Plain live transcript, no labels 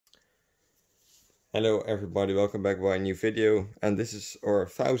Hello everybody, welcome back by a new video, and this is our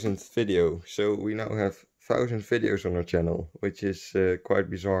 1000th video. So we now have 1000 videos on our channel, which is quite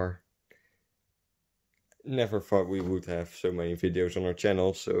bizarre. Never thought we would have so many videos on our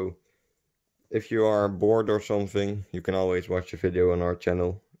channel, so if you are bored or something, you can always watch a video on our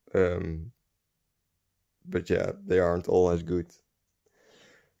channel. But yeah, they aren't all as good.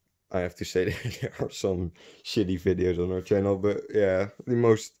 I have to say that there are some shitty videos on our channel, but yeah,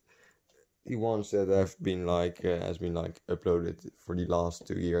 the ones that have been has been uploaded for the last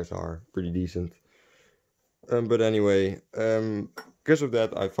 2 years are pretty decent. But anyway, because of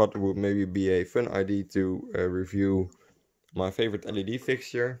that, I thought it would maybe be a fun idea to review my favorite LED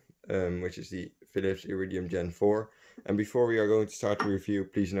fixture, which is the Philips Iridium Gen 4. And before we are going to start the review,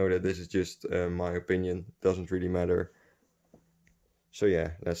 please know that this is just my opinion, doesn't really matter. So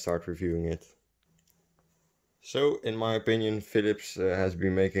yeah, let's start reviewing it. So, in my opinion, Philips has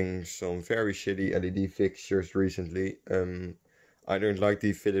been making some very shitty LED fixtures recently. I don't like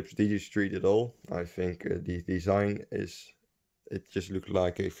the Philips Digistreet at all. I think the design it just looks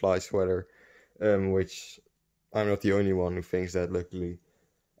like a fly sweater, which I'm not the only one who thinks that, luckily.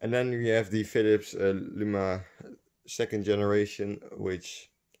 And then we have the Philips Luma second generation,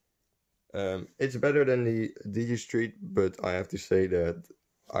 which it's better than the Digistreet, but I have to say that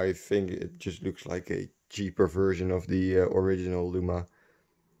I think it just looks like a cheaper version of the original Luma,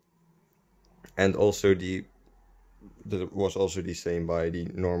 and also that was also the same by the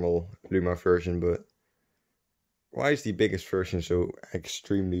normal Luma version. But why is the biggest version so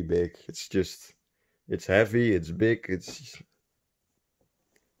extremely big? It's heavy, it's big,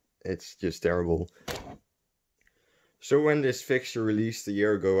 it's just terrible. So when this fixture released a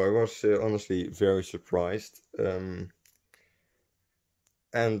year ago, I was honestly very surprised.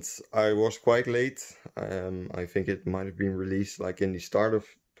 And I was quite late. I think it might have been released like in the start of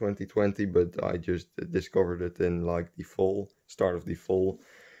 2020, but I just discovered it in like the fall, start of the fall,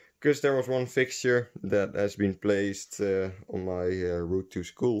 because there was one fixture that has been placed on my route to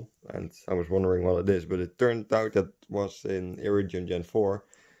school, and I was wondering what it is, but it turned out that was in Iridium Gen 4,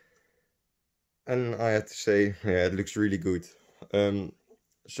 and I have to say, yeah, it looks really good.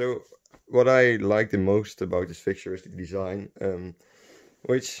 So what I like the most about this fixture is the design.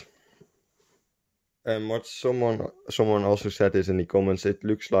 Which what someone also said is in the comments, it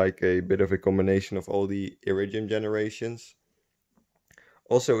looks like a bit of a combination of all the Iridium generations.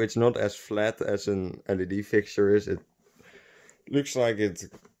 Also, it's not as flat as an LED fixture is. It looks like it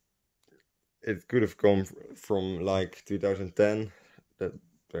could have come from like 2010. That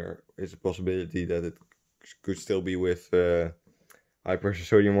there is a possibility that it could still be with high pressure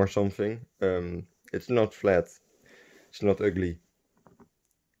sodium or something. It's not flat. It's not ugly.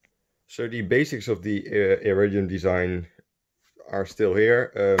 So the basics of the Iridium design are still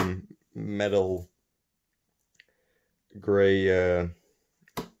here. Metal gray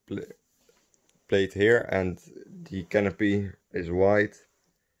plate here, and the canopy is white.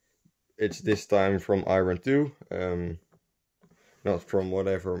 It's this time from iron 2, not from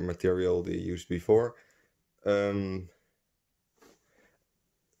whatever material they used before.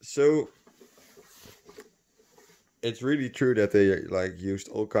 So it's really true that they used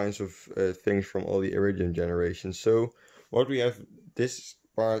all kinds of things from all the Iridium generations. So what we have, this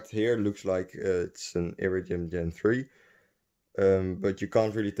part here looks like it's an Iridium Gen 3, but you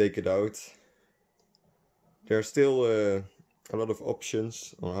can't really take it out. There's still a lot of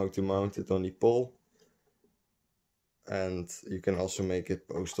options on how to mount it on the pole, and you can also make it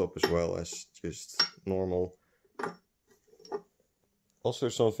post-op as well as just normal. Also,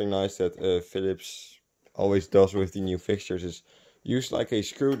 something nice that Philips always does with the new fixtures is use like a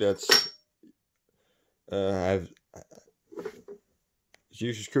screw that's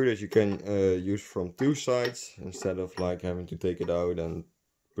use a screw that you can use from two sides instead of like having to take it out and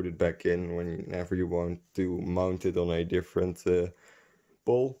put it back in whenever you want to mount it on a different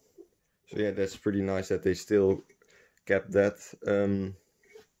pole. So yeah, that's pretty nice that they still kept that. The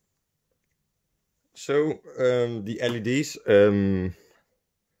LEDs,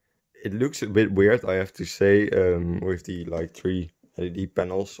 it looks a bit weird, I have to say, with the like 3 LED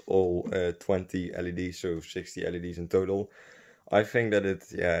panels, all 20 LEDs, so 60 LEDs in total. I think that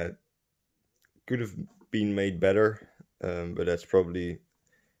it could have been made better, but that's probably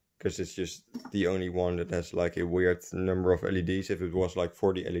because it's just the only one that has like a weird number of LEDs. If it was like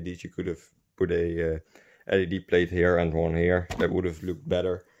 40 LEDs, you could have put a LED plate here and one here. That would have looked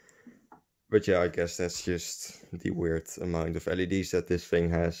better. But yeah, I guess that's just the weird amount of LEDs that this thing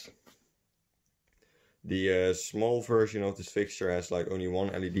has. The small version of this fixture has like only one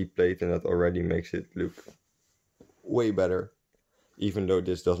LED plate, and that already makes it look way better. even though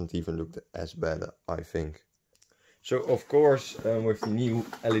this doesn't even look as bad, I think. So of course, with the new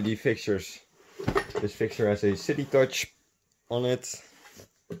LED fixtures, this fixture has a city touch on it,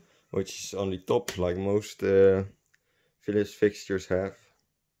 which is on the top like most Philips fixtures have.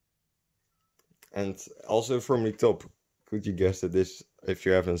 And also from the top, could you guess that this, if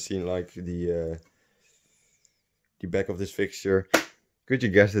you haven't seen like the back of this fixture, could you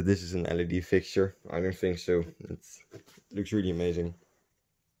guess that this is an LED fixture? I don't think so. It looks really amazing.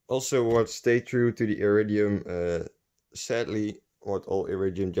 Also, what stayed true to the Iridium, sadly, what all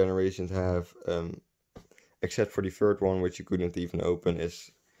Iridium generations have, except for the third one, which you couldn't even open,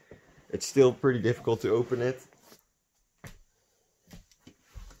 is it's still pretty difficult to open it.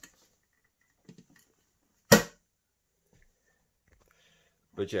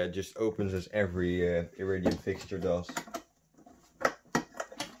 But yeah, it just opens as every Iridium fixture does.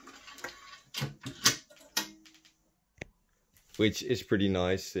 Which is pretty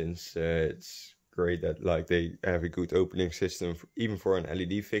nice, since it's great that like they have a good opening system even for an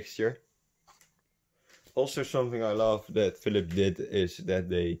LED fixture. Also, something I love that Philips did is that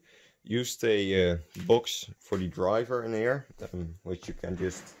they used a box for the driver in here, which you can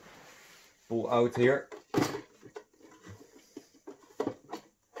just pull out here.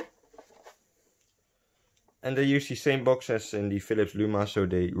 And they use the same box as in the Philips Luma, so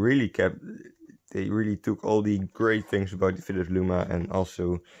they really took all the great things about the Philips Luma and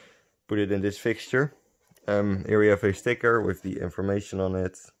also put it in this fixture. Here we have a sticker with the information on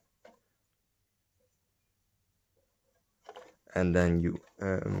it. And then you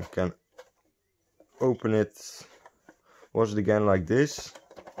can open it, wash it again like this.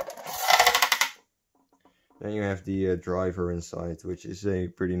 Then you have the driver inside, which is a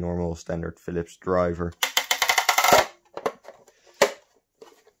pretty normal standard Philips driver.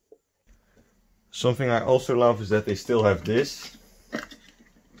 Something I also love is that they still have this.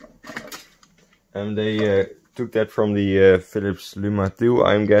 And they took that from the Philips Luma 2,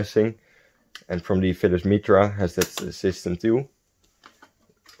 I'm guessing. And from the Philips Mitra has that system too.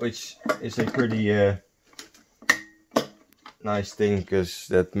 Which is a pretty nice thing, because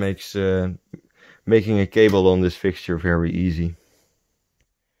that makes making a cable on this fixture very easy.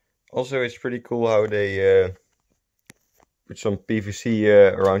 Also, it's pretty cool how they put some PVC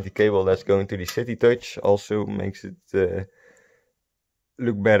around the cable that's going to the city touch. Also makes it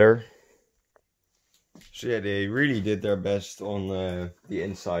look better. So yeah, they really did their best on the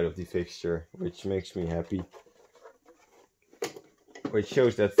inside of the fixture, which makes me happy. Which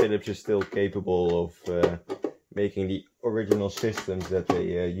shows that Philips is still capable of making the original systems that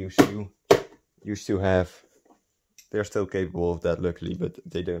they used to have. They're still capable of that, luckily, but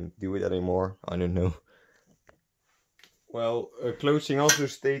they don't do it anymore. I don't know. Well, closing also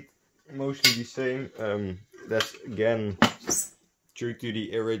stayed mostly the same. That's again, due to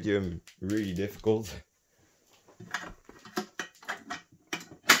the Iridium, really difficult.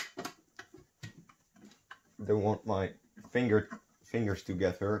 Don't want my fingers to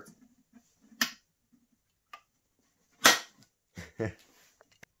get hurt.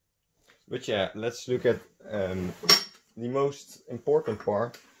 But yeah, let's look at the most important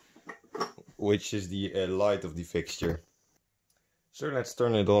part, which is the light of the fixture. So let's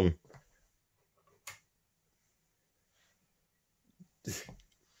turn it on. This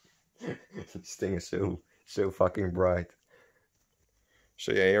thing is so fucking bright.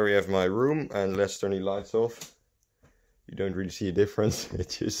 So yeah, here we have my room, and let's turn the lights off. You don't really see a difference. It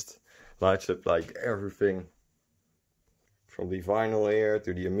just lights up like everything. From the vinyl here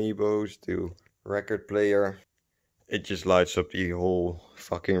to the amiibos to record player. It just lights up the whole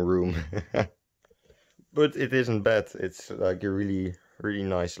fucking room. But it isn't bad. It's like a really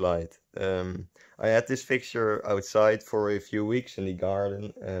nice light. I had this fixture outside for a few weeks in the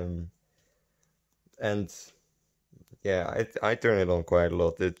garden. And yeah, I turn it on quite a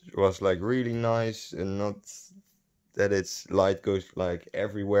lot. It was like really nice, and not that its light goes like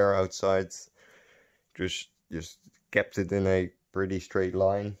everywhere outside. Just kept it in a pretty straight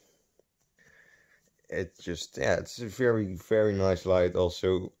line. It just, yeah, it's a very nice light.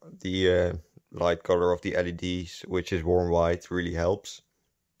 Also, the light color of the LEDs, which is warm white, really helps.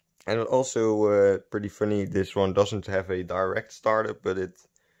 And also pretty funny, this one doesn't have a direct startup, but it,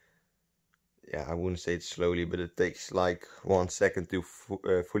 yeah, I wouldn't say it's slowly, but it takes like 1 second to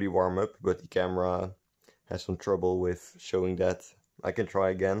fully warm up. But the camera has some trouble with showing that. I can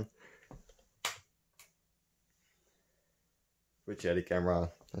try again. But yeah, the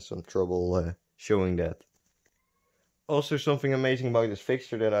camera has some trouble showing that. Also, something amazing about this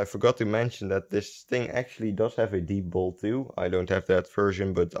fixture that I forgot to mention, that this thing actually does have a deep bolt too. I don't have that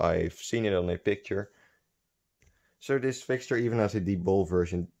version, but I've seen it on a picture. So this fixture even has a deep bowl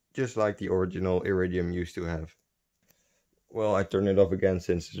version, just like the original Iridium used to have. Well, I turned it off again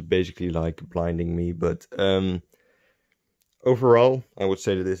since it's basically like blinding me, but overall, I would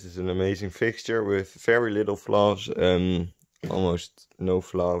say that this is an amazing fixture with very little flaws, almost no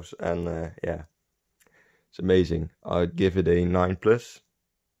flaws, and yeah, it's amazing. I'd give it a 9 plus,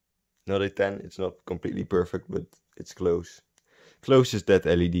 not a 10. It's not completely perfect, but it's close. Closest that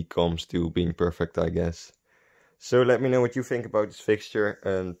LED comes to being perfect, I guess. So let me know what you think about this fixture,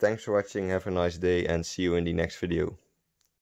 and thanks for watching, have a nice day, and see you in the next video.